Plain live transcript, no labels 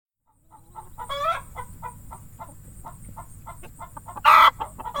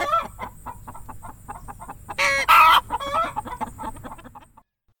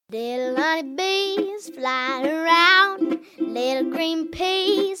flying around, little green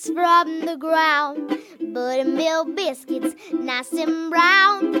peas from the ground, buttermilk biscuits, nice and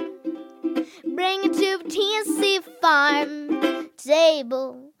brown. Bring it to Tennessee farm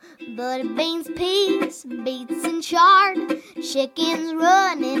table. Butter beans, peas, beets and chard, chickens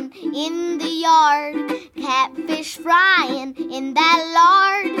running in the yard, catfish frying in that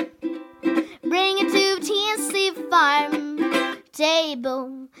lard. Bring it to Tennessee farm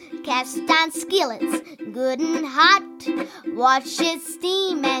table. Cast iron skillets, good and hot. Watch it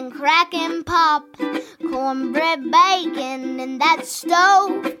steam and crack and pop. Cornbread, bacon in that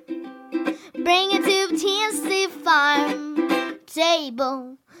stove. Bring it to Tennessee farm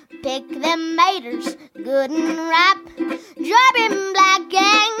table. Pick them maters, good and ripe, dropping black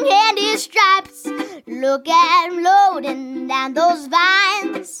and candy stripes. Look at 'em loading down those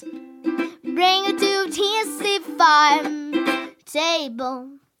vines. Bring it to Tennessee farm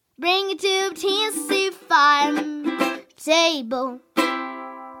table. Bring it to Tennessee farm table.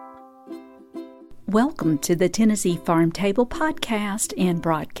 Welcome to the Tennessee Farm Table podcast and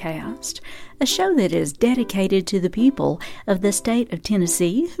broadcast, a show that is dedicated to the people of the state of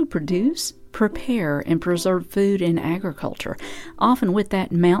Tennessee who produce, prepare, and preserve food and agriculture, often with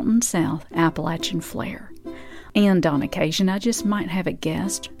that Mountain South Appalachian flair. And on occasion, I just might have a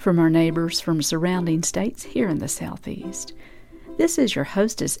guest from our neighbors from surrounding states here in the Southeast. This is your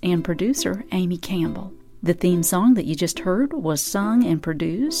hostess and producer, Amy Campbell. The theme song that you just heard was sung and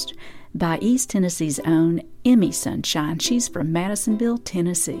produced by East Tennessee's own Emmy Sunshine. She's from Madisonville,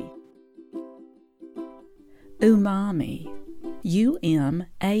 Tennessee. Umami.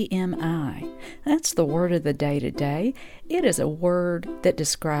 U-M-A-M-I. That's the word of the day today. It is a word that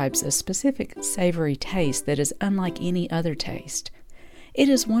describes a specific savory taste that is unlike any other taste. It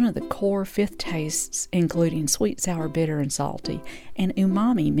is one of the core fifth tastes, including sweet, sour, bitter, and salty, and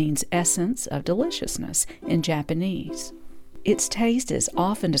umami means essence of deliciousness in Japanese. Its taste is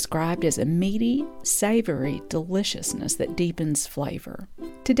often described as a meaty, savory deliciousness that deepens flavor.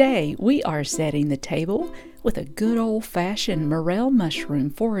 Today, we are setting the table with a good old-fashioned Morel Mushroom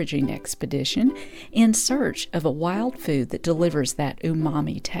foraging expedition in search of a wild food that delivers that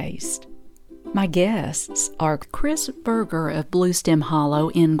umami taste. My guests are Chris Berger of Bluestem Hollow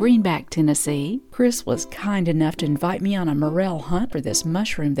in Greenback, Tennessee. Chris was kind enough to invite me on a morel hunt for this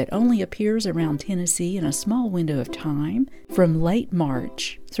mushroom that only appears around Tennessee in a small window of time from late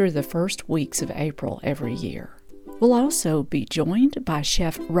March through the first weeks of April every year. We'll also be joined by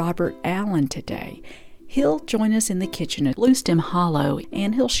Chef Robert Allen today. He'll join us in the kitchen at Bluestem Hollow,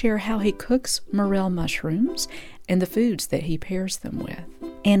 and he'll share how he cooks morel mushrooms and the foods that he pairs them with.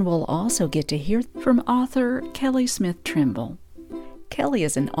 And we'll also get to hear from author Kelly Smith Trimble. Kelly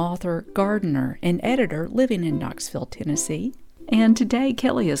is an author, gardener, and editor living in Knoxville, Tennessee. And today,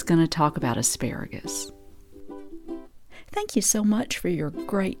 Kelly is going to talk about asparagus. Thank you so much for your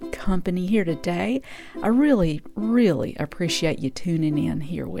great company here today. I really, really appreciate you tuning in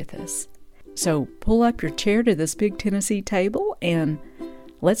here with us. So pull up your chair to this big Tennessee table and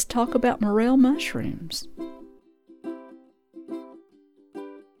let's talk about morel mushrooms.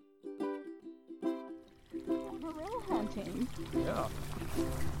 Morel hunting. Yeah.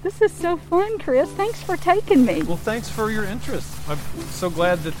 This is so fun, Chris. Thanks for taking me. Well, thanks for your interest. I'm so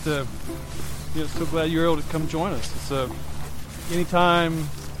glad that so glad you're able to come join us. It's anytime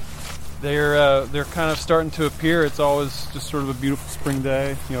they're kind of starting to appear, it's always just sort of a beautiful spring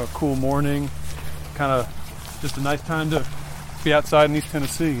day, a cool morning, kind of just a nice time to be outside in East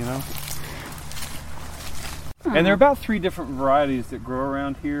Tennessee, And there are about 3 different varieties that grow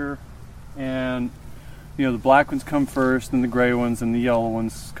around here, and the black ones come first, then the gray ones, and the yellow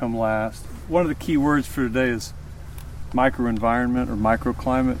ones come last. One of the key words for today is microenvironment or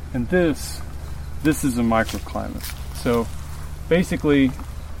microclimate, and this is a microclimate. So basically,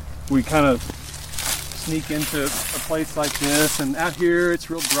 we kind of sneak into a place like this, and out here it's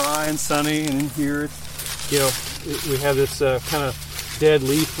real dry and sunny, and in here it's, we have this kind of dead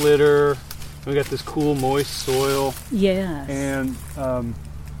leaf litter. We got this cool, moist soil. Yes. And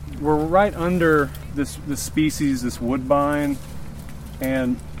we're right under this species, this woodbine,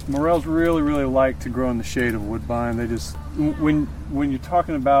 and morels really, really like to grow in the shade of woodbine. They just, when you're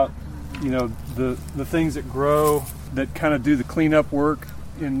talking about, the things that grow that kind of do the cleanup work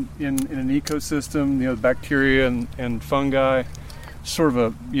in an ecosystem, bacteria and fungi, sort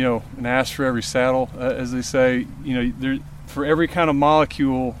of an ass for every saddle, as they say. For every kind of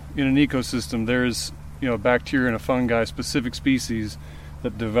molecule in an ecosystem, there's a bacteria and a fungi, specific species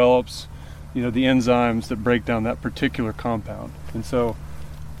that develops the enzymes that break down that particular compound. And so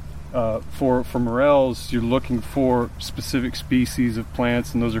for morels, you're looking for specific species of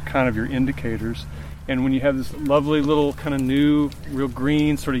plants, and those are kind of your indicators. And when you have this lovely little kind of new, real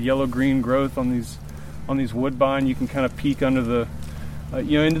green, sort of yellow-green growth on these woodbine, you can kind of peek under the,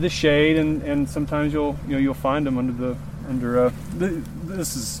 into the shade, and sometimes you'll find them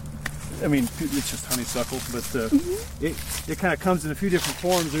this is, I mean, it's just honeysuckle, but it kind of comes in a few different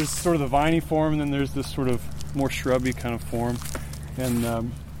forms. There's sort of the viney form, and then there's this sort of more shrubby kind of form,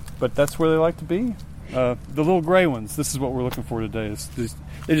 and but that's where they like to be. The little gray ones. This is what we're looking for today.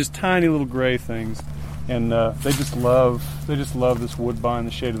 They're just tiny little gray things, and they just love this woodbine,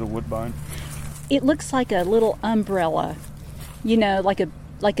 the shade of the woodbine. It looks like a little umbrella, like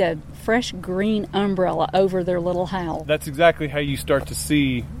a fresh green umbrella over their little house. That's exactly how you start to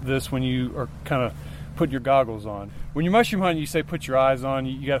see this when you are kind of putting your goggles on. When you're mushroom hunting, you say put your eyes on.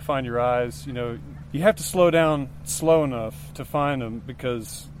 You got to find your eyes. You have to slow down slow enough to find them,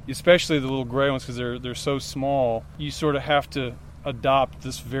 because especially the little gray ones, because they're so small, you sort of have to adopt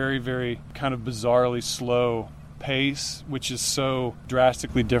this very, very kind of bizarrely slow pace, which is so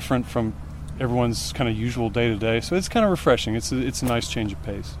drastically different from everyone's kind of usual day-to-day. So it's kind of refreshing. It's a nice change of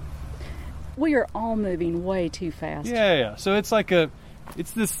pace. We are all moving way too fast. Yeah. So it's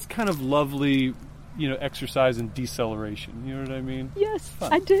it's this kind of lovely, exercise in deceleration. You know what I mean? Yes,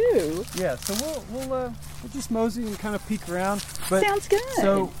 Fun. I do. Yeah. So we'll just mosey and kind of peek around. But, sounds good.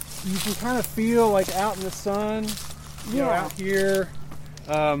 So you can kind of feel like out in the sun, out here.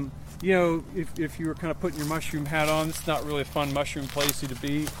 If you were kind of putting your mushroom hat on, it's not really a fun mushroom place to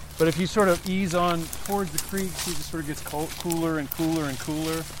be. But if you sort of ease on towards the creek, it just sort of gets cooler and cooler and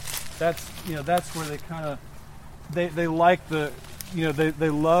cooler. That's where they kind of they like the they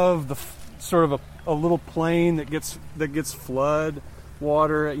love the sort of a little plain that gets flood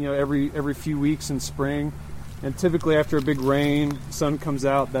water every few weeks in spring, and typically after a big rain, sun comes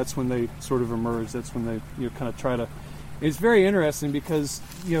out. That's when they sort of emerge. That's when they kind of try to. It's very interesting because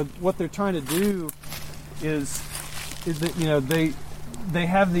what they're trying to do is that they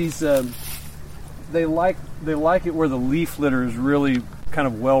have these they like it where the leaf litter is really kind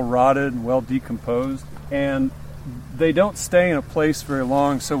of well rotted and well decomposed, and they don't stay in a place very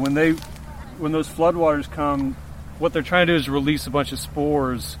long. So when those floodwaters come, what they're trying to do is release a bunch of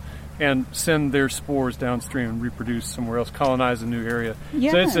spores and send their spores downstream and reproduce somewhere else, colonize a new area.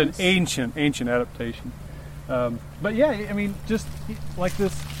 Yes. So it's an ancient adaptation. But yeah, I mean, just like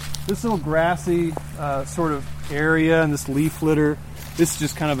this little grassy sort of area and this leaf litter, this is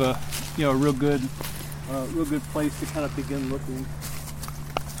just kind of a real good place to kind of begin looking.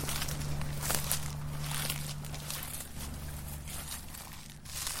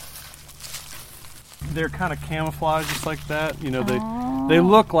 They're kind of camouflaged just like that. They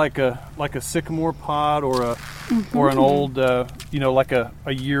look like a sycamore pod or an old like a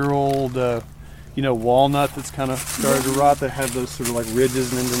year-old walnut that's kind of started to rot. They have those sort of like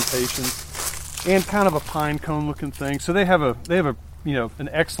ridges and indentations, and kind of a pine cone looking thing. So they have an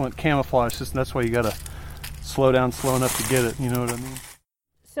excellent camouflage system. That's why you got to slow down slow enough to get it. You know what I mean?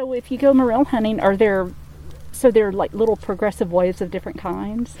 So if you go morel hunting, they're like little progressive waves of different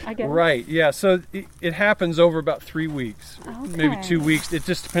kinds, I guess? Right, yeah. So it happens over about 3 weeks, maybe 2 weeks. It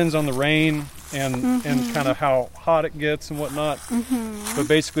just depends on the rain and kind of how hot it gets and whatnot. Mm-hmm. But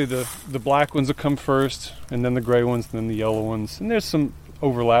basically the black ones will come first, and then the gray ones, and then the yellow ones. And there's some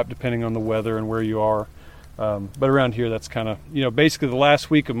overlap depending on the weather and where you are. But around here, that's kind of, basically the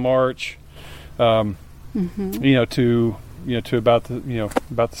last week of March, to about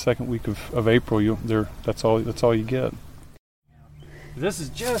the second week of April. That's all you get. This is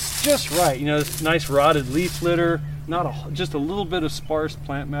just right. This nice rotted leaf litter, just a little bit of sparse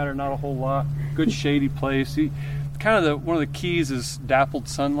plant matter, not a whole lot. Good shady place. One of the keys is dappled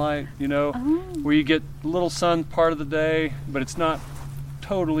sunlight. Where you get a little sun part of the day, but it's not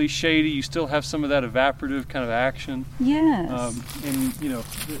totally shady. You still have some of that evaporative kind of action. Yes. And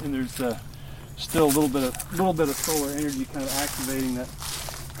there's still a little bit of solar energy kind of activating that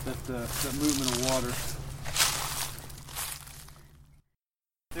movement of water.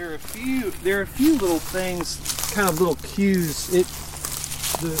 There are a few little things, kind of little cues.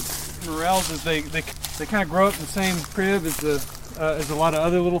 The morels, as they kind of grow up in the same crib as a lot of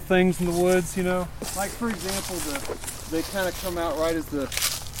other little things in the woods. Like for example, they kind of come out right as the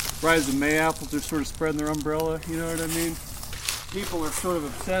mayaples are sort of spreading their umbrella. You know what I mean? People are sort of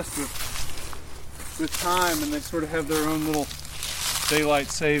obsessed with time, and they sort of have their own little daylight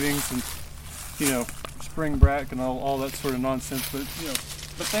savings and spring break and all that sort of nonsense. But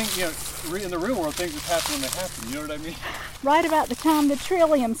in the real world, things just happen when they happen. You know what I mean? Right about the time the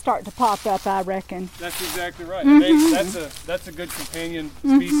trilliums start to pop up, I reckon. That's exactly right. Mm-hmm. That's a good companion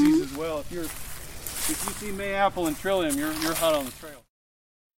species as well. If you see mayapple and trillium, you're hot on the trail.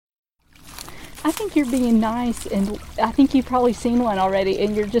 I think you're being nice, and I think you've probably seen one already,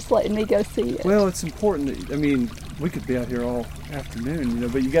 and you're just letting me go see it. Well, it's important. I mean, we could be out here all afternoon,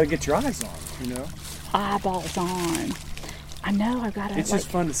 but you got to get your eyes on, Eyeballs on. I know, I've got to. It's just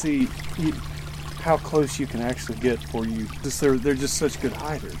fun to see how close you can actually get for you. They're just such good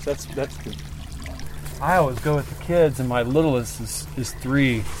hiders. That's good. I always go with the kids, and my littlest is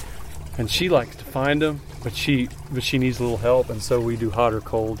 3, and she likes to find them, but she needs a little help, and so we do hot or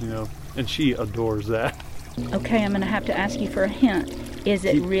cold, and she adores that. Okay, I'm going to have to ask you for a hint. Is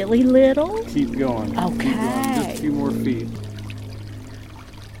it really little? Keep going. Okay. Keep going. Just a few more feet.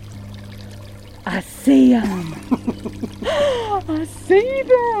 I see them. I see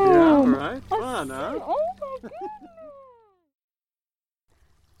them. Yeah, all right. Fun, huh? Oh my goodness.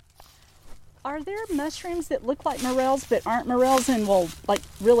 Are there mushrooms that look like morels but aren't morels and will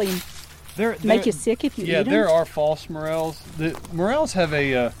really make you sick if you eat them? Yeah, there are false morels. The morels have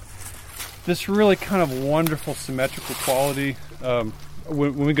this really kind of wonderful symmetrical quality.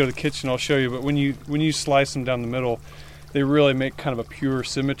 When we go to the kitchen, I'll show you. But when you slice them down the middle, they really make kind of a pure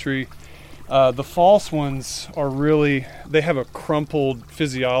symmetry. The false ones they have a crumpled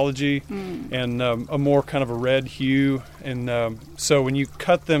physiology and a more kind of a red hue. And so when you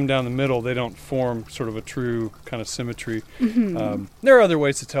cut them down the middle, they don't form sort of a true kind of symmetry. Mm-hmm. There are other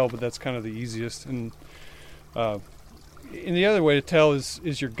ways to tell, but that's kind of the easiest. And the other way to tell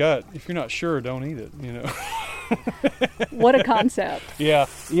is your gut. If you're not sure, don't eat it, What a concept. Yeah.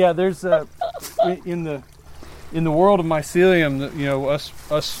 There's in the world of mycelium,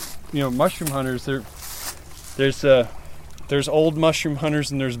 us mushroom hunters. There's old mushroom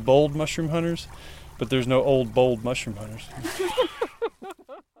hunters and there's bold mushroom hunters, but there's no old bold mushroom hunters.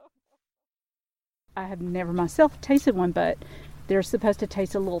 I have never myself tasted one, but they're supposed to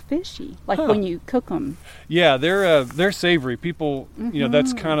taste a little fishy, when you cook them. Yeah, they're savory. People,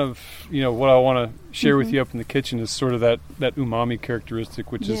 that's kind of what I want to share with you up in the kitchen is sort of that umami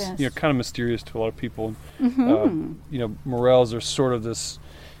characteristic, which is kind of mysterious to a lot of people. Morels are sort of this,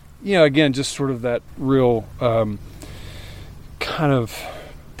 again, just sort of that real kind of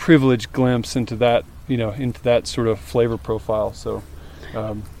privileged glimpse into that, into that sort of flavor profile. So.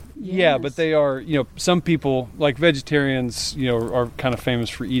 Yeah, but they are, some people, like vegetarians, are kind of famous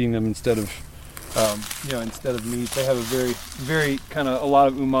for eating them instead of meat. They have a very, very kind of a lot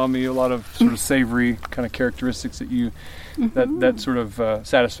of umami, a lot of sort of savory kind of characteristics that that sort of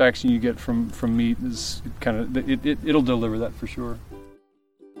satisfaction you get from meat is kind of, it'll deliver that for sure.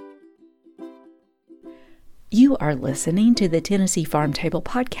 You are listening to the Tennessee Farm Table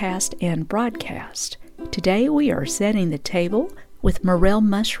podcast and broadcast. Today we are setting the table with morel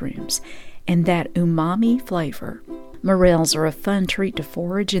mushrooms and that umami flavor. Morels are a fun treat to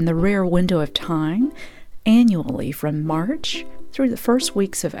forage in the rare window of time, annually from March through the first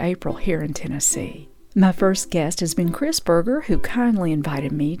weeks of April here in Tennessee. My first guest has been Chris Berger, who kindly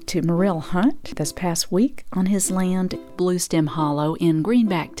invited me to morel hunt this past week on his land, Bluestem Hollow in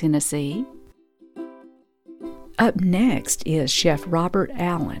Greenback, Tennessee. Up next is Chef Robert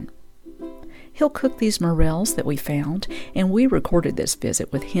Allen. He'll cook these morels that we found, and we recorded this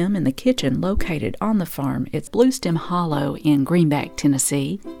visit with him in the kitchen located on the farm. It's Bluestem Hollow in Greenback,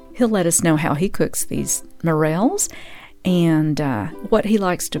 Tennessee. He'll let us know how he cooks these morels and what he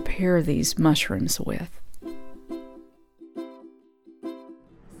likes to pair these mushrooms with.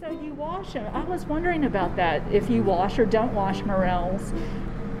 So you wash them. I was wondering about that, if you wash or don't wash morels.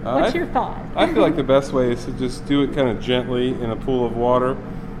 What's your thought? I feel like the best way is to just do it kind of gently in a pool of water.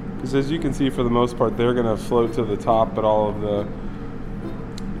 Because as you can see, for the most part, they're going to float to the top, but all of the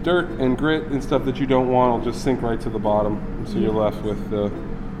dirt and grit and stuff that you don't want will just sink right to the bottom. So you're left with the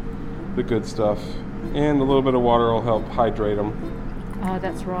good stuff. And a little bit of water will help hydrate them. Oh,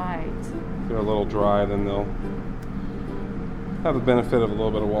 that's right. If they're a little dry, then they'll have the benefit of a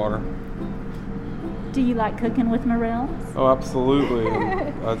little bit of water. Do you like cooking with morels? Oh, absolutely.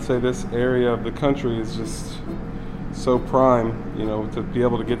 I'd say this area of the country is just so prime, to be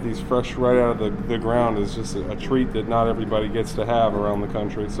able to get these fresh right out of the ground is just a treat that not everybody gets to have around the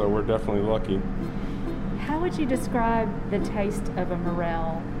country, so we're definitely lucky. How would you describe the taste of a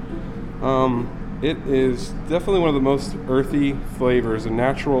morel? It is definitely one of the most earthy flavors, a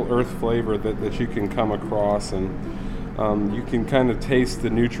natural earth flavor that you can come across, and you can kind of taste the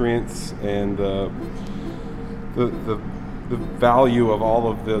nutrients and the value of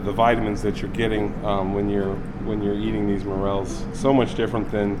all of the vitamins that you're getting when you're eating these morels. So much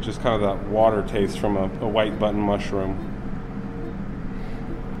different than just kind of that water taste from a white button mushroom.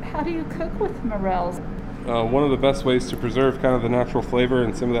 How do you cook with morels? One of the best ways to preserve kind of the natural flavor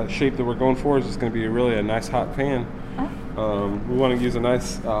and some of that shape that we're going for is just going to be really a nice hot pan. We want to use a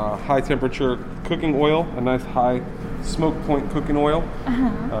nice high temperature cooking oil, a nice high smoke point cooking oil.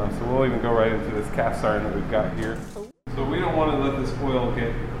 So we'll even go right into this cast iron that we've got here. So we don't want to let this oil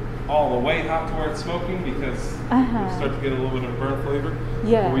get all the way hot to where it's smoking because it'll start to get a little bit of burnt flavor.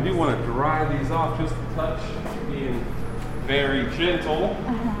 Yeah. But we do want to dry these off just a touch, being very gentle,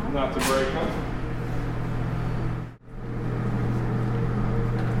 not to break them.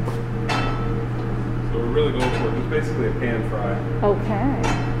 So we're really going for it. It's basically a pan fry. Okay.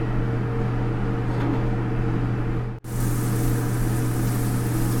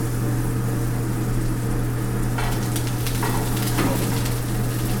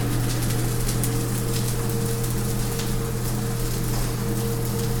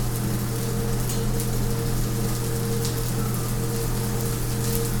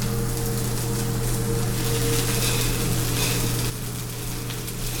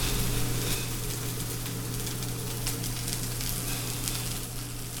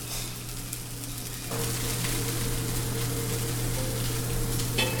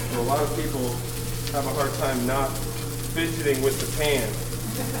 A lot of people have a hard time not fidgeting with the pan,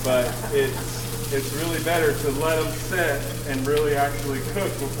 but it's really better to let them set and really actually cook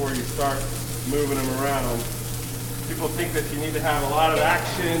before you start moving them around. People think that you need to have a lot of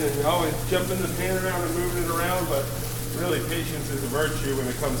action and always jumping the pan around and moving it around, but really patience is a virtue when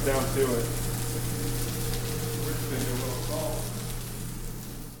it comes down to it.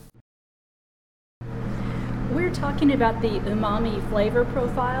 We're talking about the umami flavor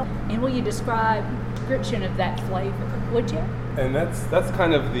profile, and will you describe the description of that flavor, would you? And that's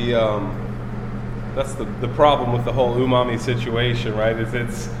kind of the the problem with the whole umami situation, right? Is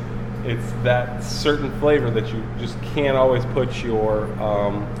it's that certain flavor that you just can't always put your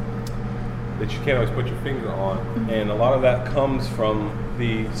finger on, and a lot of that comes from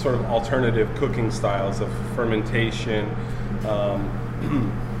the sort of alternative cooking styles of fermentation.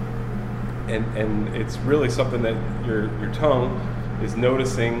 And it's really something that your tongue is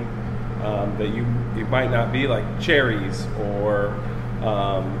noticing that it might not be like cherries or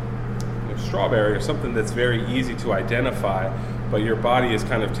strawberry or something that's very easy to identify, but your body is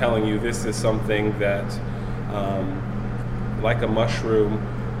kind of telling you this is something that, like a mushroom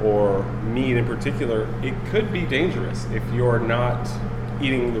or meat in particular, it could be dangerous if you're not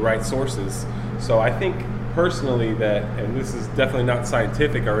eating the right sources. So I think personally that, and this is definitely not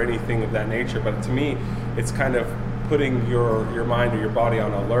scientific or anything of that nature, but to me it's kind of putting your mind or your body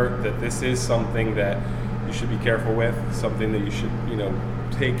on alert that this is something that you should be careful with, something that you should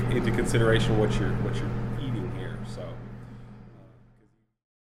take into consideration what you're eating here. So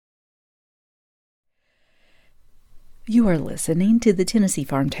You are listening to the Tennessee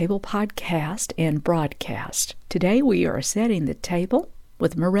Farm Table podcast and broadcast. Today we are setting the table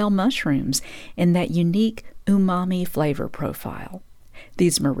with morel mushrooms and that unique umami flavor profile.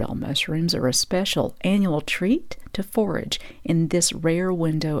 These morel mushrooms are a special annual treat to forage in this rare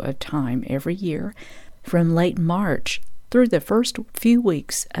window of time every year from late March through the first few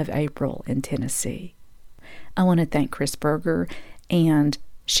weeks of April in Tennessee. I want to thank Chris Berger and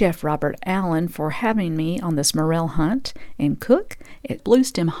Chef Robert Allen for having me on this morel hunt and cook at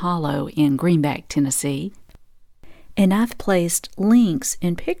Bluestem Hollow in Greenback, Tennessee. And I've placed links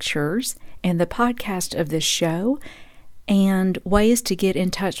and pictures and the podcast of this show and ways to get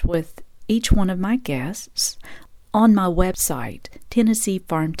in touch with each one of my guests on my website,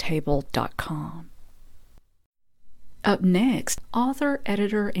 TennesseeFarmTable.com. Up next, author,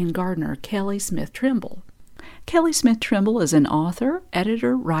 editor, and gardener Kelly Smith Trimble. Kelly Smith Trimble is an author,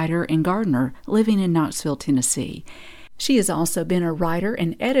 editor, writer, and gardener living in Knoxville, Tennessee. She has also been a writer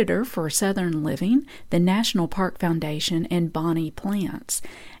and editor for Southern Living, the National Park Foundation, and Bonnie Plants.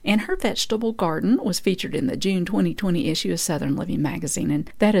 And her vegetable garden was featured in the June 2020 issue of Southern Living magazine,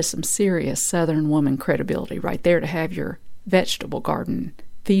 and that is some serious Southern woman credibility right there to have your vegetable garden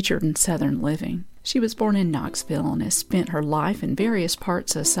featured in Southern Living. She was born in Knoxville and has spent her life in various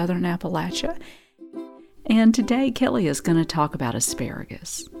parts of Southern Appalachia. And today, Kelly is going to talk about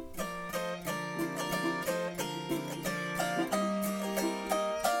asparagus.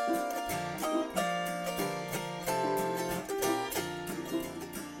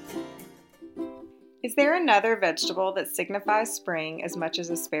 Is there another vegetable that signifies spring as much as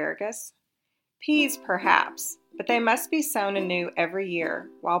asparagus? Peas, perhaps, but they must be sown anew every year,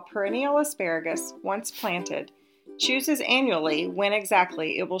 while perennial asparagus, once planted, chooses annually when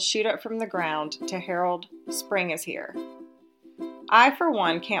exactly it will shoot up from the ground to herald spring is here. I, for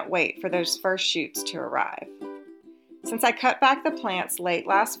one, can't wait for those first shoots to arrive. Since I cut back the plants late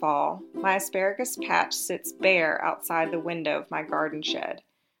last fall, my asparagus patch sits bare outside the window of my garden shed,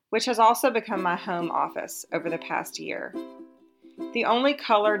 which has also become my home office over the past year. The only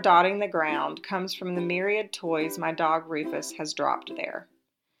color dotting the ground comes from the myriad toys my dog Rufus has dropped there.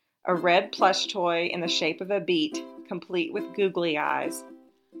 A red plush toy in the shape of a beet, complete with googly eyes,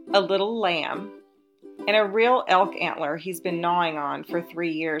 a little lamb, and a real elk antler he's been gnawing on for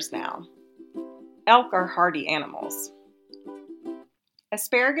 3 years now. Elk are hardy animals.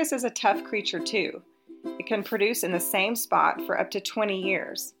 Asparagus is a tough creature too. It can produce in the same spot for up to 20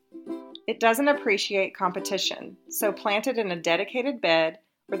 years. It doesn't appreciate competition, so plant it in a dedicated bed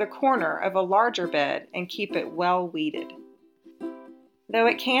or the corner of a larger bed and keep it well weeded. Though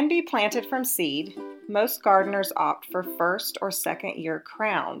it can be planted from seed, most gardeners opt for first or second year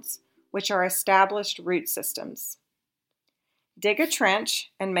crowns, which are established root systems. Dig a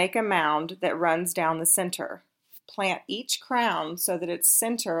trench and make a mound that runs down the center. Plant each crown so that its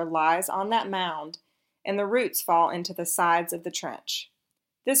center lies on that mound and the roots fall into the sides of the trench.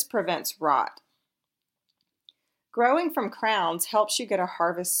 This prevents rot. Growing from crowns helps you get a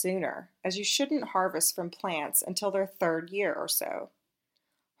harvest sooner, as you shouldn't harvest from plants until their 3rd year or so.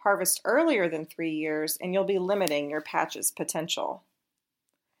 Harvest earlier than 3 years and you'll be limiting your patch's potential.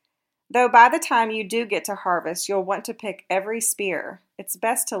 Though by the time you do get to harvest, you'll want to pick every spear, it's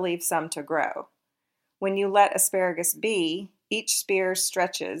best to leave some to grow. When you let asparagus be, each spear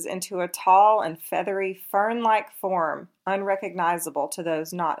stretches into a tall and feathery fern-like form unrecognizable to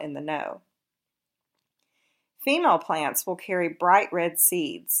those not in the know. Female plants will carry bright red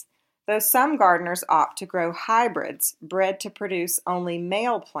seeds, though some gardeners opt to grow hybrids bred to produce only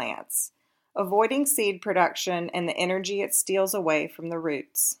male plants, avoiding seed production and the energy it steals away from the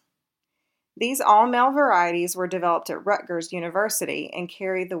roots. These all-male varieties were developed at Rutgers University and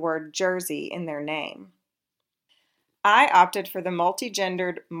carry the word Jersey in their name. I opted for the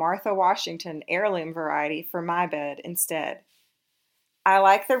multi-gendered Martha Washington heirloom variety for my bed instead. I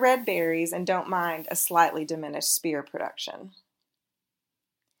like the red berries and don't mind a slightly diminished spear production.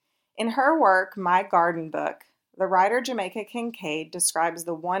 In her work, My Garden Book, the writer Jamaica Kincaid describes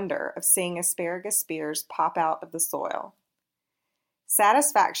the wonder of seeing asparagus spears pop out of the soil.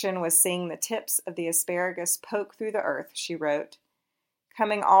 Satisfaction was seeing the tips of the asparagus poke through the earth, she wrote,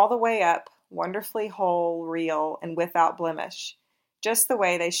 coming all the way up, wonderfully whole, real, and without blemish, just the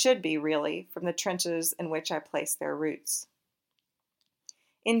way they should be, really, from the trenches in which I placed their roots.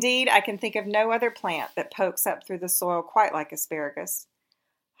 Indeed, I can think of no other plant that pokes up through the soil quite like asparagus.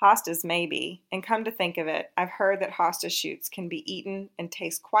 Hostas may be, and come to think of it, I've heard that hosta shoots can be eaten and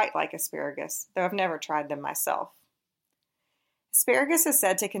taste quite like asparagus, though I've never tried them myself. Asparagus is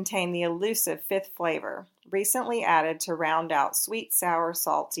said to contain the elusive 5th flavor, recently added to round out sweet, sour,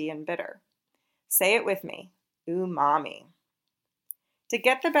 salty, and bitter. Say it with me, umami. To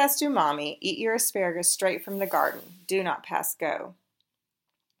get the best umami, eat your asparagus straight from the garden. Do not pass go.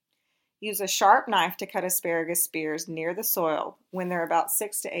 Use a sharp knife to cut asparagus spears near the soil when they're about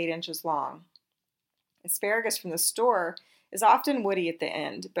 6 to 8 inches long. Asparagus from the store is often woody at the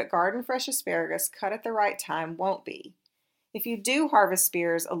end, but garden fresh asparagus cut at the right time won't be. If you do harvest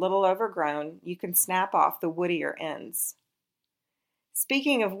spears a little overgrown, you can snap off the woodier ends.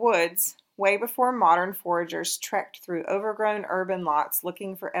 Speaking of woods, way before modern foragers trekked through overgrown urban lots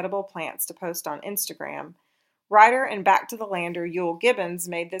looking for edible plants to post on Instagram, writer and Back to the Lander Yule Gibbons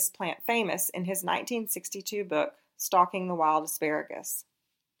made this plant famous in his 1962 book, Stalking the Wild Asparagus.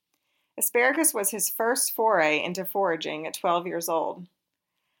 Asparagus was his first foray into foraging at 12 years old.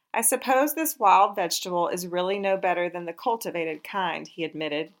 I suppose this wild vegetable is really no better than the cultivated kind, he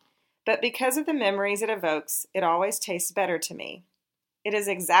admitted, but because of the memories it evokes, it always tastes better to me. It is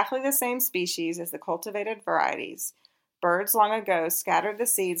exactly the same species as the cultivated varieties. Birds long ago scattered the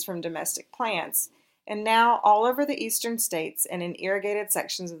seeds from domestic plants, and now all over the eastern states and in irrigated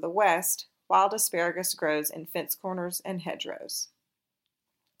sections of the west, wild asparagus grows in fence corners and hedgerows.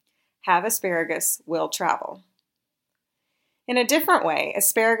 Have asparagus will travel. In a different way,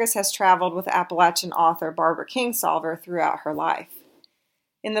 asparagus has traveled with Appalachian author Barbara Kingsolver throughout her life.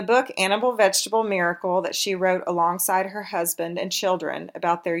 In the book Animal Vegetable Miracle that she wrote alongside her husband and children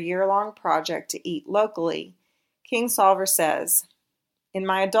about their year-long project to eat locally, Kingsolver says, "In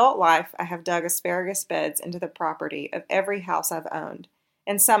my adult life, I have dug asparagus beds into the property of every house I've owned,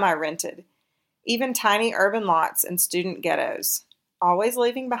 and some I rented, even tiny urban lots and student ghettos, always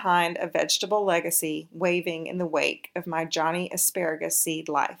leaving behind a vegetable legacy waving in the wake of my Johnny Asparagus seed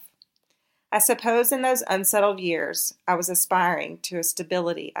life. I suppose in those unsettled years, I was aspiring to a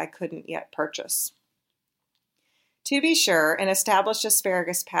stability I couldn't yet purchase." To be sure, an established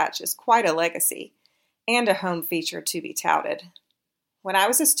asparagus patch is quite a legacy, and a home feature to be touted. When I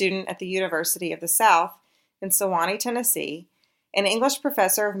was a student at the University of the South in Sewanee, Tennessee, An English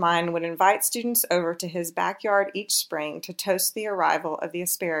professor of mine would invite students over to his backyard each spring to toast the arrival of the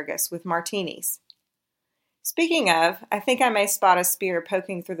asparagus with martinis. Speaking of, I think I may spot a spear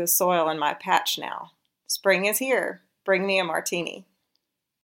poking through the soil in my patch now. Spring is here. Bring me a martini.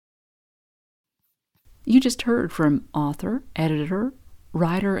 You just heard from author, editor,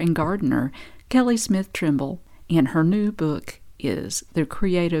 writer, and gardener Kelly Smith Trimble, and her new book is The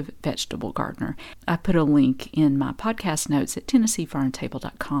Creative Vegetable Gardener. I put a link in my podcast notes at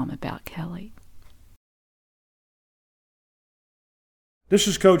TennesseeFarmTable.com about Kelly. This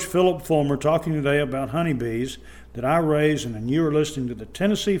is Coach Philip Fulmer talking today about honeybees that I raise, and you are listening to the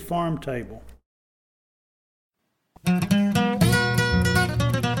Tennessee Farm Table.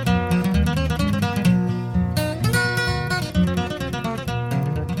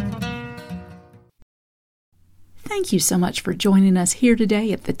 Thank you so much for joining us here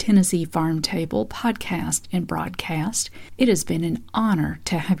today at the Tennessee Farm Table podcast and broadcast. It has been an honor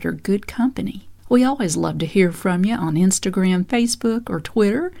to have your good company. We always love to hear from you on Instagram, Facebook, or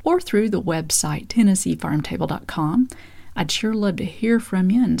Twitter, or through the website TennesseeFarmTable.com. I'd sure love to hear from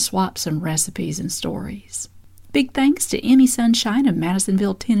you and swap some recipes and stories. Big thanks to Emmy Sunshine of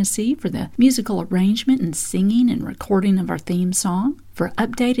Madisonville, Tennessee for the musical arrangement and singing and recording of our theme song. For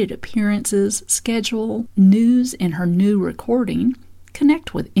updated appearances, schedule, news, and her new recording,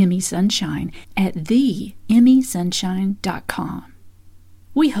 connect with Emmy Sunshine at theemmysunshine.com.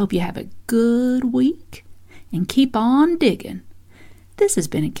 We hope you have a good week and keep on digging. This has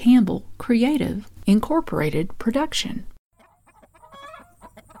been a Campbell Creative Incorporated production.